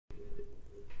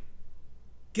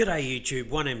G'day YouTube,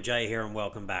 1MJ here and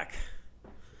welcome back.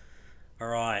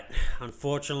 Alright,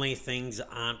 unfortunately things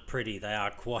aren't pretty. They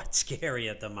are quite scary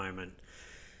at the moment.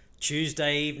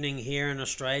 Tuesday evening here in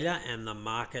Australia and the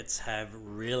markets have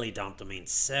really dumped.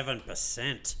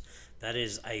 7%. That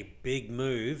is a big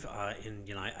move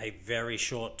in a very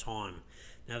short time.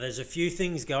 Now there's a few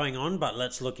things going on, but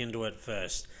let's look into it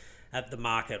first. At the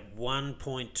market,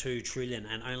 1.2 trillion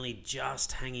and only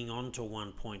just hanging on to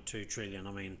 1.2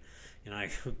 trillion.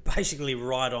 Basically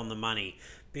right on the money.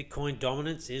 Bitcoin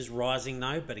dominance is rising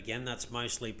though, but again, that's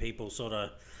mostly people sort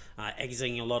of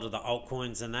exiting a lot of the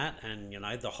altcoins and that, and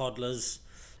the hodlers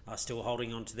are still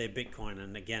holding on to their Bitcoin.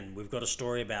 And again, we've got a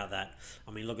story about that.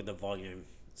 Look at the volume.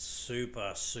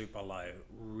 Super low.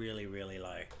 Really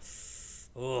low.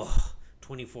 Oh,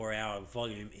 24-hour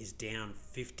volume is down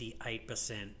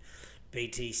 58%.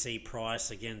 BTC price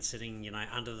again sitting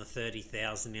under the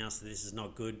 30,000 now, so this is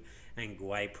not good. And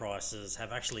Gwei prices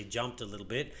have actually jumped a little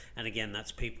bit, and again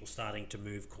that's people starting to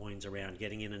move coins around,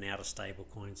 getting in and out of stable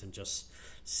coins and just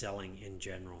selling in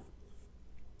general.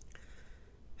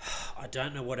 I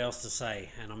don't know what else to say,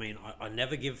 and I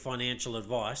never give financial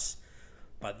advice,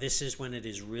 but this is when it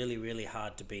is really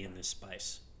hard to be in this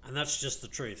space, and that's just the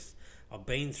truth. I've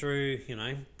been through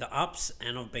the ups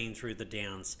and I've been through the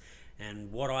downs.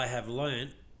 And what I have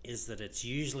learned is that it's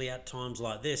usually at times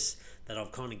like this that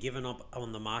I've kind of given up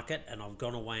on the market and I've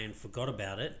gone away and forgot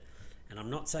about it. And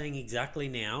I'm not saying exactly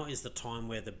now is the time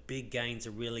where the big gains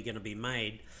are really going to be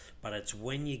made, but it's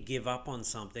when you give up on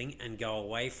something and go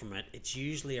away from it, it's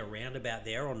usually around about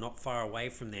there or not far away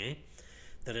from there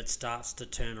that it starts to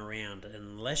turn around.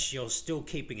 And unless you're still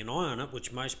keeping an eye on it,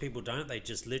 which most people don't, they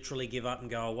just literally give up and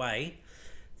go away,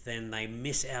 then they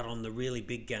miss out on the really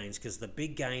big gains, because the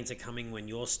big gains are coming when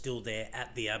you're still there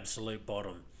at the absolute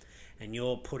bottom and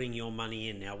you're putting your money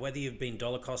in. Now, whether you've been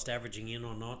dollar cost averaging in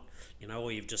or not,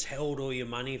 or you've just held all your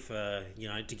money for,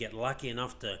 to get lucky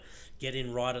enough to get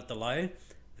in right at the low,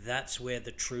 that's where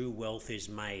the true wealth is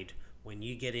made, when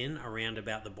you get in around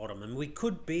about the bottom. And we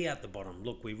could be at the bottom.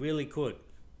 Look, we really could.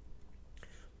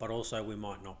 But also we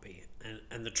might not be.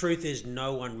 And the truth is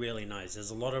no one really knows. There's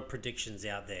a lot of predictions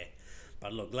out there.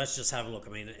 But look, let's just have a look.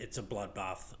 It's a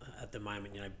bloodbath at the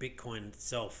moment. Bitcoin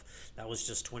itself, that was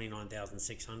just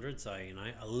 29,600. So,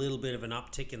 a little bit of an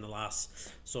uptick in the last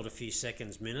sort of few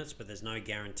seconds, minutes, but there's no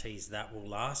guarantees that will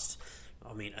last.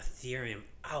 Ethereum,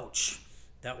 ouch.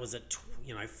 That was at,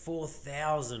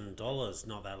 $4,000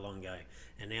 not that long ago.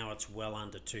 And now it's well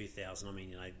under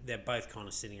 2,000. They're both kind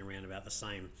of sitting around about the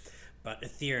same. But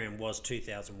Ethereum was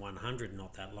 2,100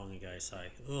 not that long ago. So,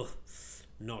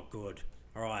 not good.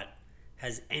 All right.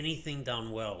 Has anything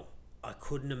done well? I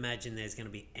couldn't imagine there's going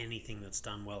to be anything that's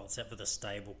done well except for the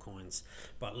stable coins.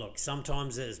 But look,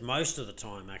 sometimes most of the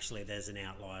time actually there's an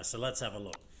outlier. So let's have a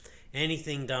look.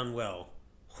 Anything done well?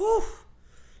 Whew!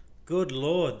 Good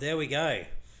Lord, there we go.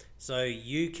 So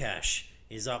Ucash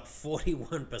is up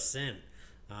 41%.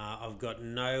 I've got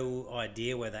no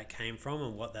idea where that came from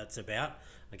and what that's about.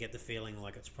 I get the feeling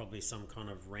like it's probably some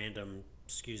kind of random,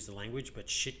 excuse the language, but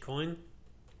shitcoin.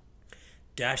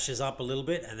 Dash is up a little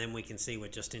bit, and then we can see we're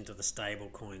just into the stable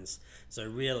coins. So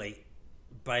really,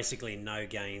 basically no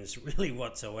gains really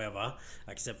whatsoever,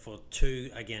 except for two,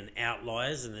 again,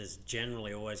 outliers, and there's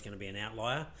generally always going to be an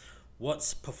outlier.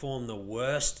 What's performed the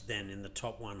worst then in the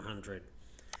top 100?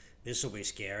 This will be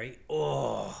scary.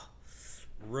 Oh,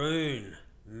 Rune,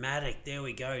 Matic, there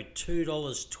we go,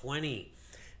 $2.20.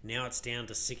 Now it's down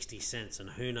to 60 cents,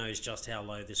 and who knows just how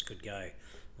low this could go.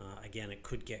 Again, it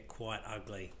could get quite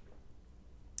ugly.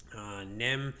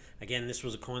 NEM, again, this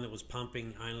was a coin that was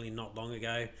pumping only not long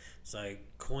ago. So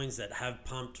coins that have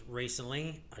pumped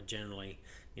recently are generally,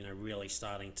 really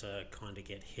starting to kind of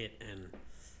get hit, and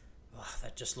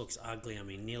that just looks ugly.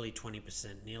 Nearly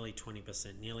 20%, nearly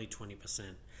 20%, nearly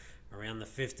 20%, around the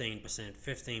 15%,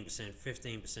 15%,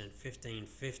 15%,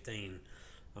 15.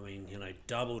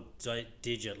 Double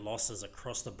digit losses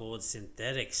across the board.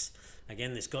 Synthetics,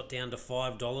 again, this got down to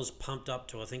 $5, pumped up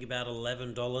to I think about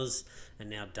 $11, and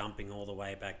now dumping all the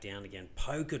way back down again.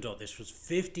 Polkadot, this was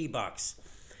 $50,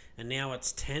 and now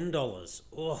it's $10.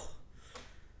 Oh,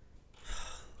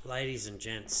 ladies and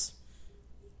gents,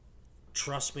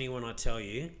 trust me when I tell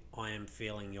you, I am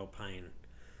feeling your pain.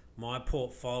 My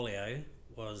portfolio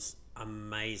was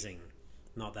amazing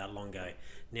not that long ago.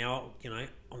 Now,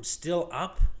 I'm still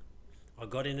up. I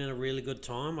got in at a really good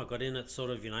time. I got in at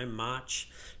sort of, March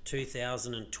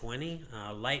 2020,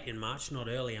 late in March, not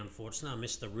early, unfortunately. I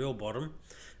missed the real bottom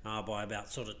by about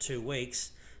sort of 2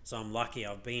 weeks. So I'm lucky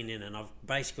I've been in, and I've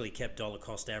basically kept dollar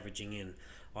cost averaging in.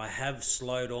 I have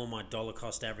slowed all my dollar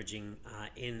cost averaging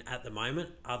in at the moment,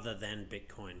 other than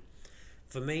Bitcoin.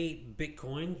 For me,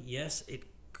 Bitcoin, yes, it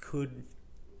could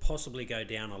possibly go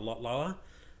down a lot lower,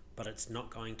 but it's not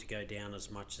going to go down as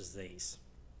much as these.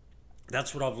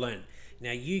 That's what I've learned.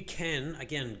 Now you can,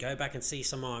 again, go back and see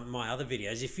some of my other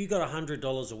videos. If you got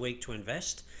 $100 a week to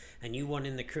invest and you want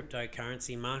in the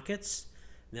cryptocurrency markets,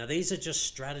 now these are just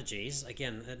strategies.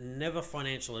 Again, never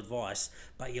financial advice,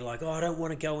 but you're like, oh, I don't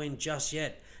want to go in just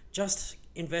yet. Just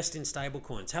invest in stable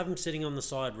coins. Have them sitting on the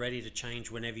side ready to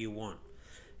change whenever you want.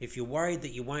 If you're worried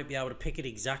that you won't be able to pick it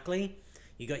exactly,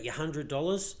 you got your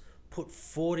 $100, put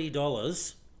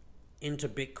 $40 into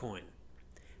Bitcoin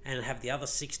and have the other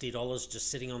 $60 just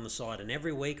sitting on the side. And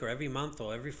every week or every month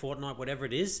or every fortnight, whatever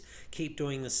it is, keep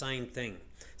doing the same thing.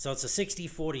 So it's a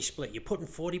 60-40 split. You're putting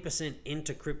 40%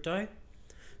 into crypto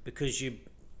because you're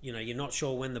not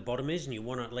sure when the bottom is and you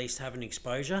want to at least have an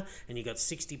exposure, and you got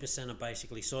 60% of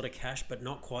basically sort of cash but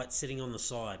not quite sitting on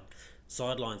the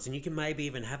sidelines. And you can maybe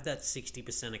even have that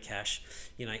 60% of cash,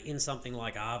 in something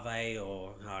like Aave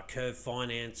or Curve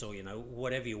Finance or,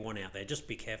 whatever you want out there. Just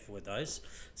be careful with those.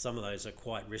 Some of those are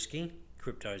quite risky.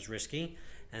 Crypto is risky.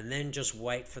 And then just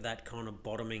wait for that kind of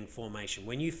bottoming formation.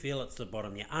 When you feel it's the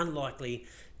bottom, you're unlikely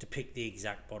to pick the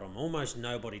exact bottom. Almost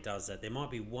nobody does that. There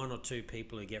might be one or two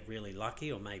people who get really lucky,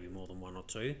 or maybe more than one or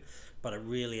two, but it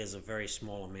really is a very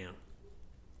small amount.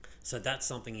 So that's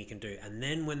something you can do. And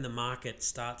then when the market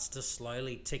starts to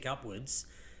slowly tick upwards,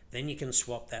 then you can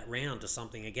swap that round to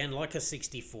something again like a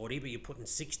 60-40, but you're putting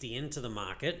 60 into the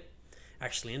market,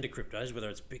 actually into cryptos, whether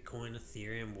it's Bitcoin,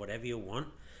 Ethereum, whatever you want,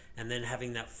 and then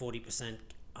having that 40%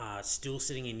 still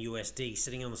sitting in USD,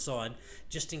 sitting on the side,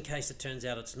 just in case it turns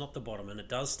out it's not the bottom and it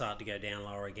does start to go down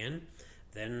lower again,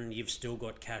 then you've still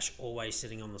got cash always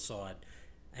sitting on the side.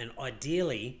 And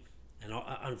ideally, and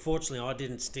unfortunately I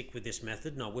didn't stick with this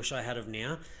method, and I wish I had of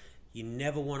now, you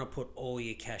never want to put all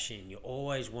your cash in. You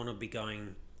always want to be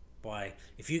going by,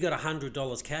 if you got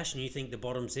 $100 cash and you think the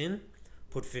bottom's in,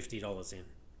 put $50 in.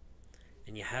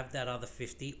 And you have that other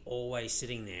 50 always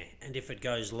sitting there. And if it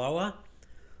goes lower,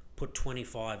 put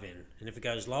 25 in. And if it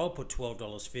goes lower, put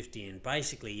 $12.50 in.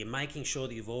 Basically, you're making sure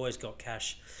that you've always got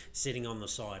cash sitting on the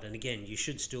side. And again, you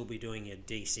should still be doing your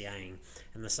DCAing.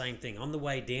 And the same thing on the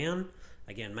way down,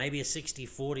 again, maybe a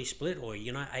 60-40 split, or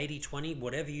 80-20,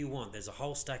 whatever you want. There's a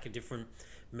whole stack of different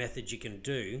methods you can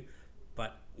do,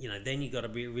 but then you got to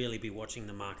really be watching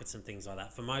the markets and things like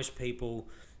that. For most people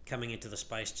coming into the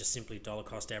space, just simply dollar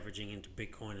cost averaging into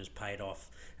Bitcoin has paid off,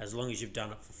 as long as you've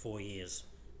done it for 4 years.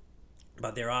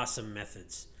 But there are some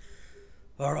methods.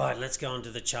 All right, let's go on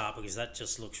to the chart, because that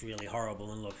just looks really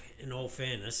horrible. And look, in all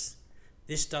fairness,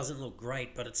 this doesn't look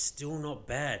great, but it's still not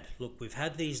bad. Look, we've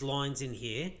had these lines in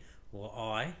here, or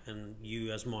I, and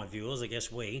you as my viewers, I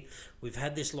guess we've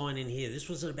had this line in here. This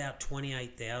was at about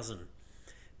 28,000.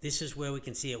 This is where we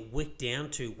can see it wicked down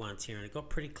to once here, and it got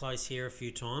pretty close here a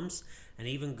few times, and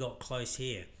even got close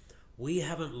here. We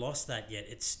haven't lost that yet.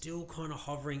 It's still kind of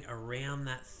hovering around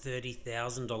that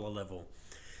 $30,000 level.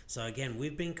 So again,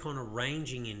 we've been kind of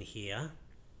ranging in here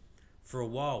for a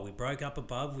while. We broke up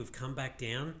above, we've come back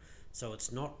down, so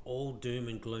it's not all doom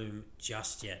and gloom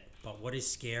just yet. But what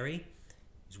is scary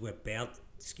is we're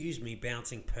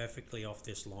bouncing perfectly off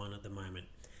this line at the moment.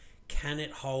 Can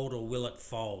it hold or will it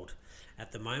fold?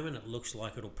 At the moment, it looks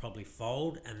like it'll probably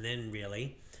fold, and then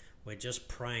really, we're just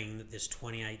praying that this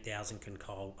 28,000 can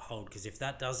hold, because if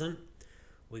that doesn't,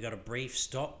 we got a brief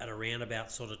stop at around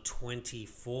about sort of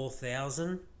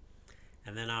 24,000,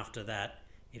 and then after that,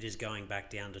 it is going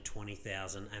back down to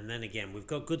 20,000, and then again, we've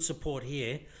got good support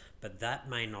here, but that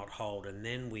may not hold, and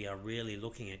then we are really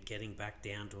looking at getting back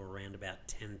down to around about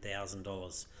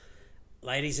 $10,000.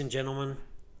 Ladies and gentlemen,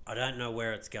 I don't know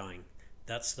where it's going.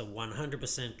 That's the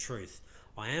 100% truth.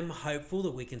 I am hopeful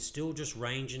that we can still just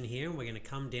range in here, and we're going to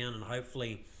come down and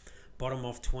hopefully bottom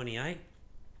off 28.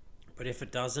 But if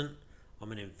it doesn't,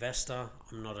 I'm an investor.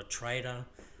 I'm not a trader.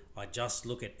 I just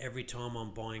look at every time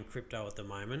I'm buying crypto at the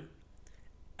moment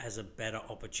as a better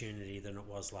opportunity than it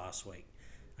was last week.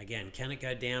 Again, can it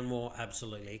go down more?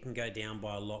 Absolutely. It can go down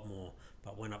by a lot more.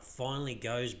 But when it finally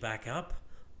goes back up,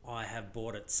 I have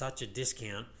bought at such a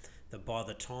discount that by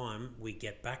the time we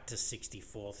get back to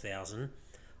 64,000,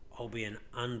 I'll be an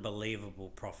unbelievable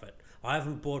profit. I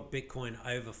haven't bought Bitcoin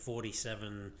over over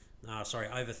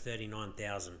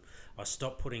 39,000. I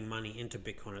stopped putting money into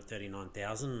Bitcoin at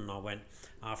 39,000, and I went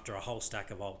after a whole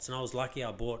stack of alts. And I was lucky.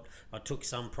 I took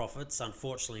some profits.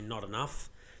 Unfortunately, not enough.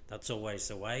 That's always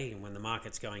the way. And when the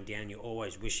market's going down, you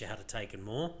always wish you had taken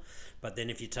more. But then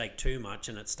if you take too much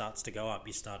and it starts to go up,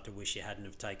 you start to wish you hadn't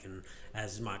have taken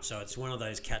as much. So it's one of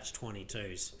those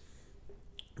catch-22s.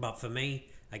 But for me,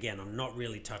 Again, I'm not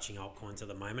really touching altcoins at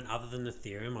the moment other than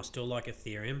Ethereum. I still like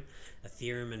Ethereum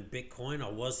and Bitcoin. I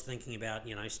was thinking about,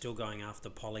 still going after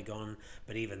Polygon,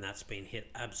 but even that's been hit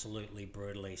absolutely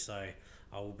brutally. So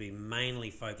I will be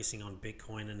mainly focusing on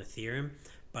Bitcoin and Ethereum.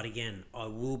 But again, I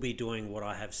will be doing what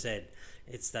I have said.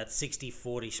 It's that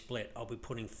 60-40 split. I'll be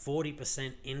putting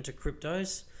 40% into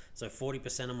cryptos. So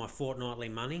 40% of my fortnightly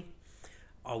money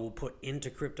I will put into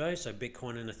crypto, so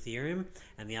Bitcoin and Ethereum,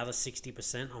 and the other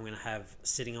 60% I'm going to have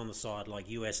sitting on the side like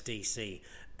USDC,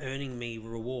 earning me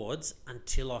rewards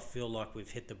until I feel like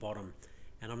we've hit the bottom.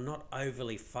 And I'm not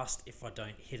overly fussed if I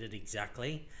don't hit it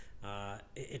exactly.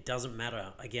 It doesn't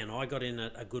matter. Again, I got in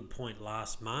at a good point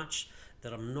last March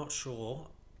that I'm not sure,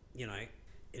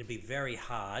 it'd be very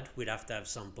hard. We'd have to have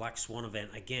some black swan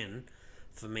event again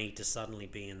for me to suddenly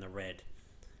be in the red.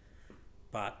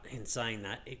 But in saying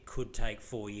that, it could take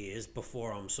 4 years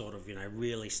before I'm sort of,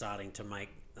 really starting to make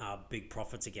big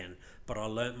profits again. But I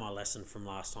learnt my lesson from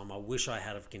last time. I wish I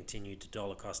had have continued to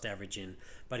dollar cost average in.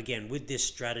 But again, with this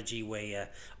strategy where you're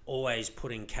always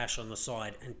putting cash on the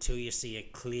side until you see a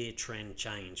clear trend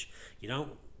change.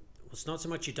 It's not so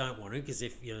much you don't want to, because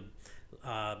if you're,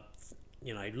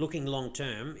 looking long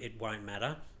term, it won't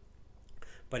matter.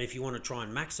 But if you want to try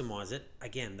and maximize it,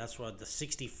 again, that's why the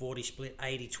 60-40 split,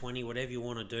 80-20, whatever you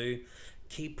want to do,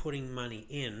 keep putting money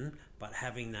in, but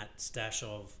having that stash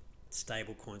of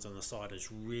stable coins on the side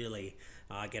is really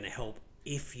going to help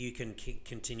if you can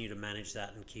continue to manage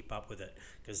that and keep up with it.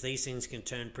 Because these things can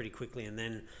turn pretty quickly, and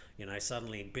then,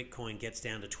 suddenly Bitcoin gets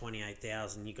down to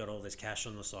 28,000, you got all this cash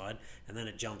on the side, and then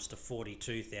it jumps to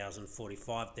 42,000,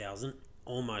 45,000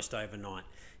 almost overnight.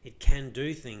 It can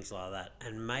do things like that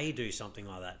and may do something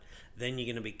like that. Then you're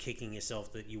going to be kicking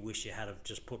yourself that you wish you had have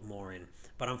just put more in.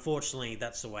 But unfortunately,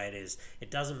 that's the way it is.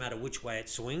 It doesn't matter which way it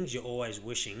swings. You're always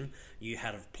wishing you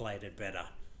had have played it better.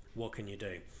 What can you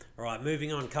do? All right,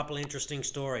 moving on. A couple interesting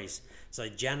stories. So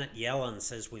Janet Yellen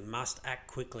says we must act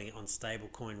quickly on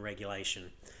stablecoin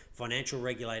regulation. Financial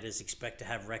regulators expect to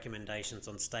have recommendations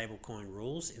on stablecoin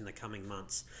rules in the coming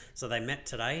months. So they met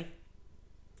today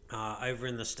over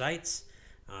in the States.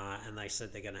 And they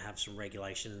said they're going to have some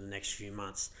regulation in the next few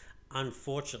months.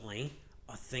 Unfortunately,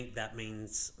 I think that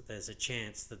means there's a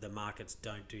chance that the markets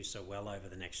don't do so well over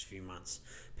the next few months.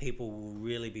 People will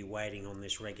really be waiting on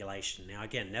this regulation. Now,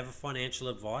 again, never financial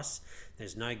advice.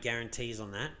 There's no guarantees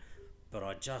on that. But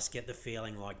I just get the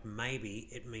feeling like maybe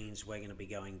it means we're going to be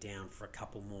going down for a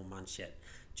couple more months yet.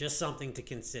 Just something to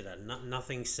consider.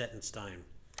 Nothing set in stone.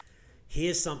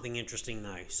 Here's something interesting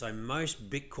though. So most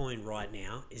Bitcoin right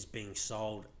now is being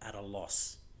sold at a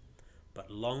loss, but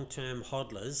long-term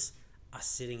hodlers are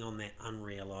sitting on their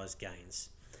unrealized gains.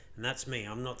 And that's me.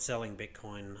 I'm not selling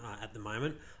Bitcoin at the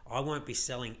moment. I won't be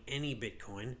selling any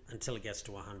Bitcoin until it gets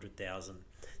to 100,000.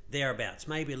 Thereabouts.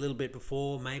 Maybe a little bit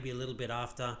before, maybe a little bit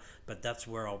after, but that's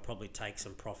where I'll probably take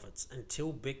some profits.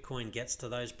 Until Bitcoin gets to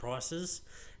those prices,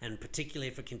 and particularly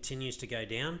if it continues to go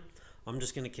down, I'm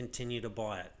just going to continue to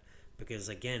buy it. Because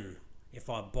again, if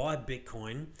I buy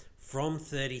Bitcoin from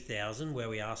 30,000, where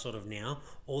we are sort of now,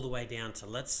 all the way down to,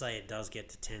 let's say it does get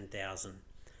to 10,000,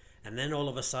 and then all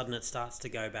of a sudden it starts to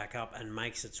go back up and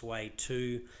makes its way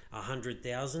to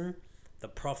 100,000, the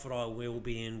profit I will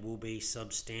be in will be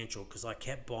substantial, because I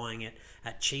kept buying it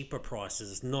at cheaper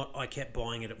prices, not I kept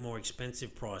buying it at more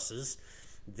expensive prices,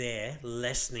 there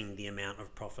lessening the amount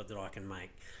of profit that I can make.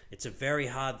 It's a very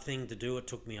hard thing to do. It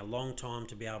took me a long time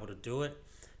to be able to do it.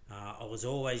 I was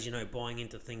always, buying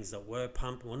into things that were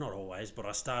pumped. Well, not always, but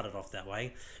I started off that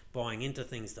way, buying into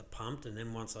things that pumped. And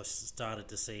then once I started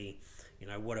to see,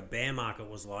 what a bear market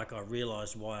was like, I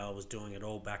realized why I was doing it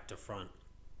all back to front.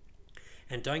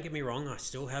 And don't get me wrong, I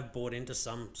still have bought into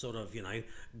some sort of,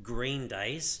 green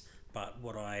days. But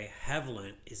what I have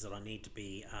learnt is that I need to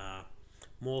be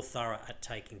more thorough at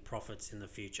taking profits in the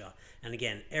future. And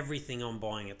again, everything I'm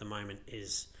buying at the moment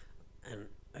is, and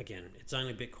again, it's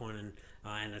only Bitcoin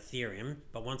and Ethereum,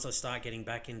 but once I start getting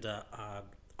back into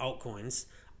altcoins,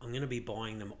 I'm going to be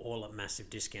buying them all at massive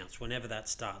discounts whenever that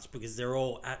starts, because they're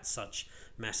all at such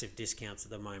massive discounts at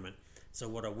the moment. So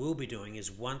what I will be doing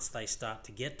is, once they start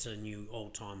to get to new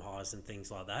all-time highs and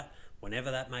things like that, whenever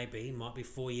that may be, might be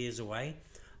 4 years away,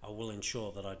 I will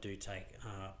ensure that I do take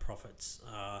profits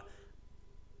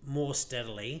more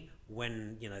steadily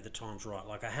when the time's right.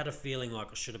 Like, I had a feeling like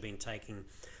I should have been taking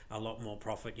a lot more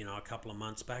profit a couple of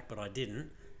months back, but I didn't.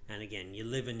 And again, you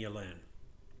live and you learn.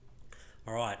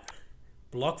 All right,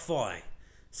 BlockFi.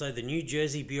 So the New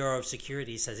Jersey Bureau of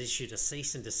Securities has issued a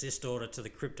cease and desist order to the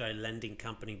crypto lending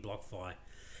company BlockFi.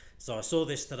 So I saw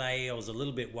this today. I was a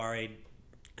little bit worried,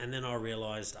 and then I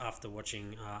realized after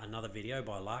watching another video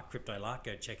by Lark, Crypto Lark,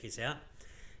 go check his out.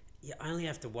 you only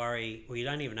have to worry, or you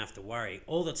don't even have to worry.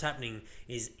 All that's happening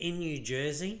is in New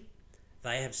Jersey,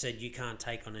 they have said you can't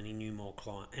take on any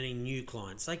new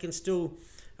clients. They can still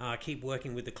keep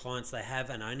working with the clients they have,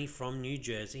 and only from New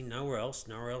Jersey, nowhere else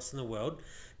in the world.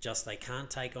 Just they can't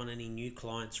take on any new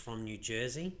clients from New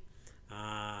Jersey.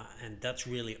 And that's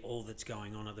really all that's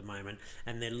going on at the moment.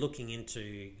 And they're looking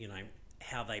into,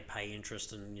 how they pay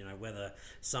interest, and, whether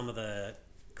some of the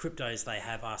cryptos they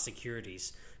have are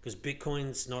securities. Because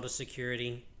Bitcoin's not a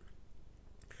security.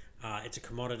 It's a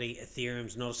commodity.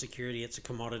 Ethereum's not a security, it's a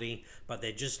commodity. But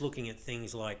they're just looking at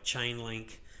things like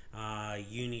Chainlink,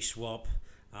 Uniswap.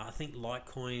 I think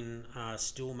Litecoin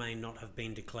still may not have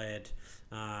been declared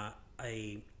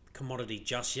a commodity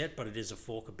just yet, but it is a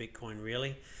fork of Bitcoin,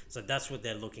 really. So that's what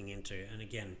they're looking into. And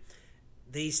again,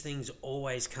 these things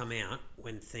always come out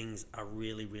when things are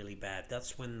really, really bad.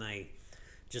 That's when they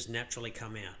just naturally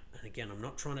come out. And again, I'm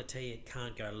not trying to tell you it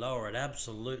can't go lower. It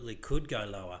absolutely could go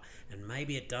lower, and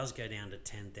maybe it does go down to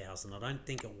 10,000. I don't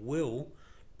think it will,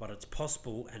 but it's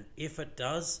possible. And if it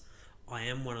does, I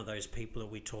am one of those people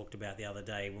that we talked about the other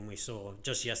day when we saw,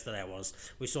 just yesterday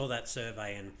we saw that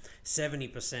survey, and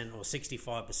 70% or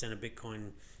 65% of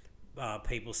Bitcoin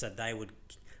people said they would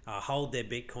hold their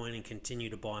Bitcoin and continue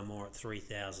to buy more at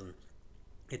 3,000.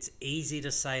 It's easy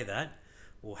to say that.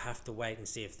 We'll have to wait and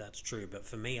see if that's true. But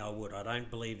for me, I would. I don't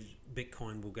believe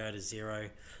Bitcoin will go to zero.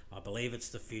 I believe it's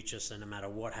the future. So no matter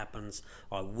what happens,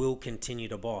 I will continue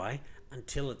to buy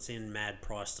until it's in mad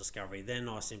price discovery. Then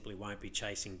I simply won't be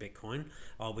chasing Bitcoin.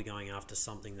 I'll be going after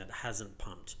something that hasn't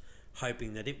pumped,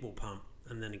 hoping that it will pump.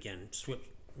 And then again,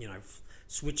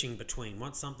 switching between.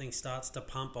 Once something starts to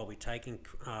pump, I'll be taking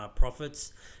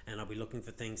profits, and I'll be looking for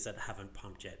things that haven't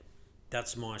pumped yet.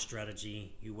 That's my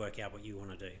strategy. You work out what you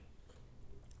want to do.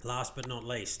 Last but not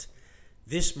least,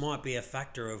 this might be a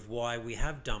factor of why we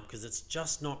have dumped, because it's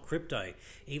just not crypto.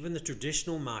 Even the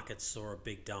traditional markets saw a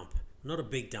big dump. Not a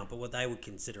big dump, but what they would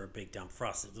consider a big dump. For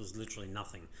us, it was literally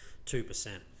nothing,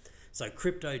 2%. So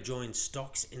crypto joins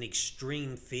stocks in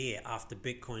extreme fear after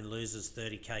Bitcoin loses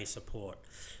 30k support.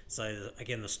 So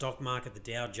again, the stock market,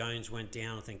 the Dow Jones went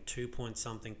down, I think 2 point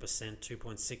something percent,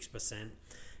 2.6%.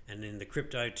 And in the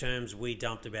crypto terms, we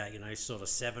dumped about, sort of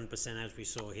 7% as we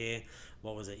saw here.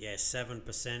 What was it? Yeah,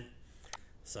 7%.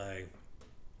 So,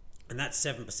 and that's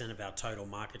 7% of our total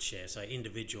market share. So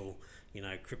individual,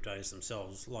 cryptos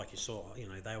themselves, like you saw,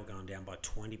 they were going down by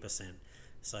 20%.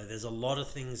 So there's a lot of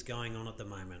things going on at the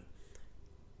moment.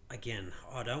 Again,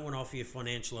 I don't want to offer you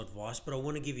financial advice, but I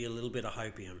want to give you a little bit of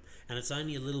hopium. And it's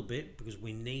only a little bit, because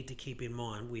we need to keep in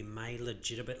mind we may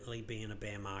legitimately be in a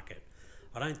bear market.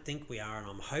 I don't think we are, and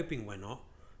I'm hoping we're not,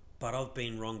 but I've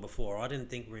been wrong before. I didn't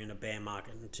think we were in a bear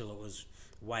market until it was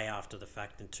way after the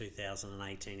fact in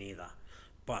 2018 either.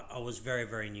 But I was very,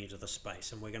 very new to the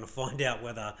space, and we're going to find out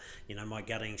whether, my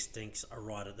gut instincts are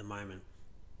right at the moment.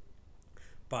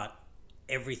 But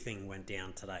everything went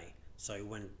down today. So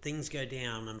when things go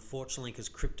down, unfortunately, because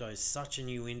crypto is such a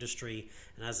new industry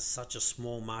and has such a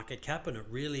small market cap, and it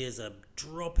really is a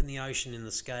drop in the ocean in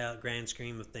the grand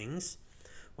scheme of things,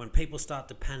 when people start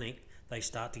to panic, they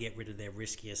start to get rid of their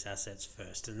riskiest assets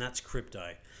first, and that's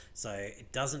crypto. So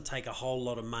it doesn't take a whole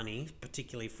lot of money,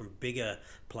 particularly from bigger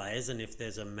players, and if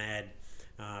there's a mad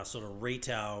sort of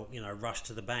retail, rush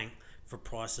to the bank for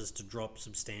prices to drop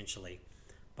substantially.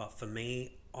 But for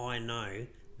me, I know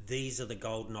these are the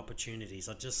golden opportunities.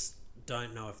 I just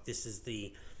don't know if this is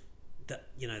the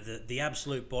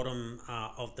absolute bottom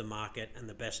of the market and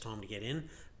the best time to get in,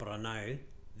 but I know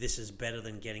this is better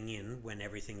than getting in when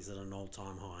everything's at an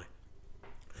all-time high.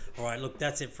 All right, look,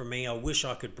 that's it from me. I wish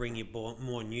I could bring you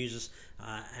more news,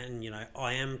 and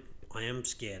I am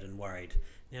scared and worried.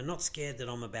 Now, not scared that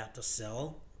I'm about to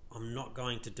sell. I'm not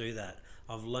going to do that.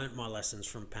 I've learnt my lessons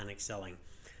from panic selling.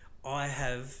 I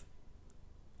have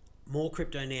more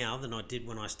crypto now than I did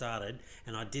when I started,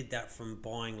 and I did that from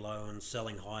buying low and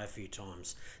selling high a few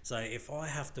times. So if I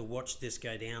have to watch this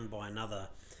go down by another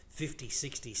 50,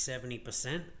 60,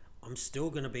 70%, I'm still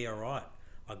going to be all right.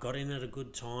 I got in at a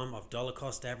good time. I've dollar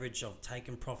cost averaged. I've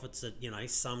taken profits at,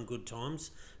 some good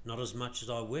times, not as much as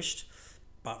I wished.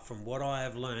 But from what I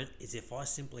have learnt is if I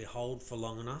simply hold for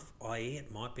long enough, i.e.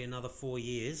 it might be another 4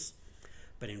 years,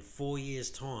 but in 4 years'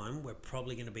 time, we're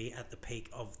probably going to be at the peak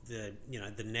of the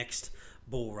next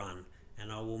bull run,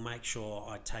 and I will make sure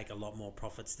I take a lot more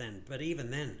profits then. But even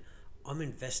then, I'm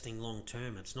investing long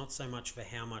term. It's not so much for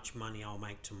how much money I'll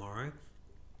make tomorrow,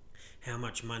 how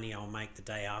much money I'll make the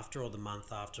day after or the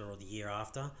month after or the year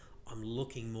after. I'm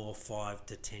looking more 5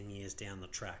 to 10 years down the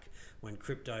track when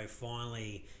crypto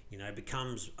finally,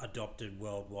 becomes adopted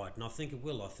worldwide. And I think it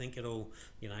will. I think it'll,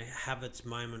 have its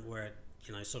moment where it,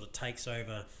 sort of takes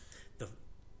over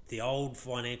the old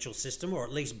financial system, or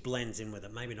at least blends in with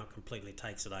it. Maybe not completely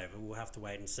takes it over. We'll have to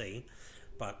wait and see.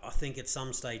 But I think at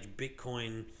some stage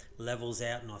Bitcoin levels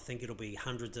out, and I think it'll be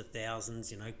hundreds of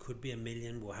thousands, could be a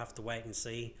million. We'll have to wait and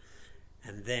see.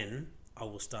 And then I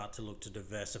will start to look to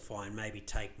diversify and maybe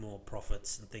take more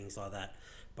profits and things like that.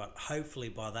 But hopefully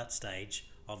by that stage,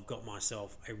 I've got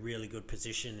myself a really good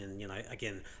position. And,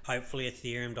 again, hopefully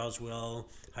Ethereum does well.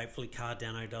 Hopefully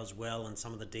Cardano does well. And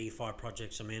some of the DeFi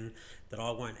projects I'm in, that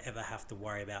I won't ever have to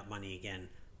worry about money again.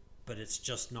 But it's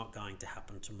just not going to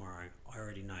happen tomorrow. I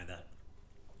already know that.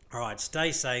 All right,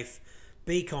 stay safe.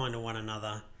 Be kind to one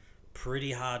another.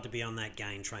 Pretty hard to be on that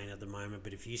gain train at the moment.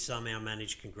 But if you somehow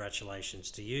manage,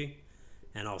 congratulations to you.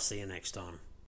 And I'll see you next time.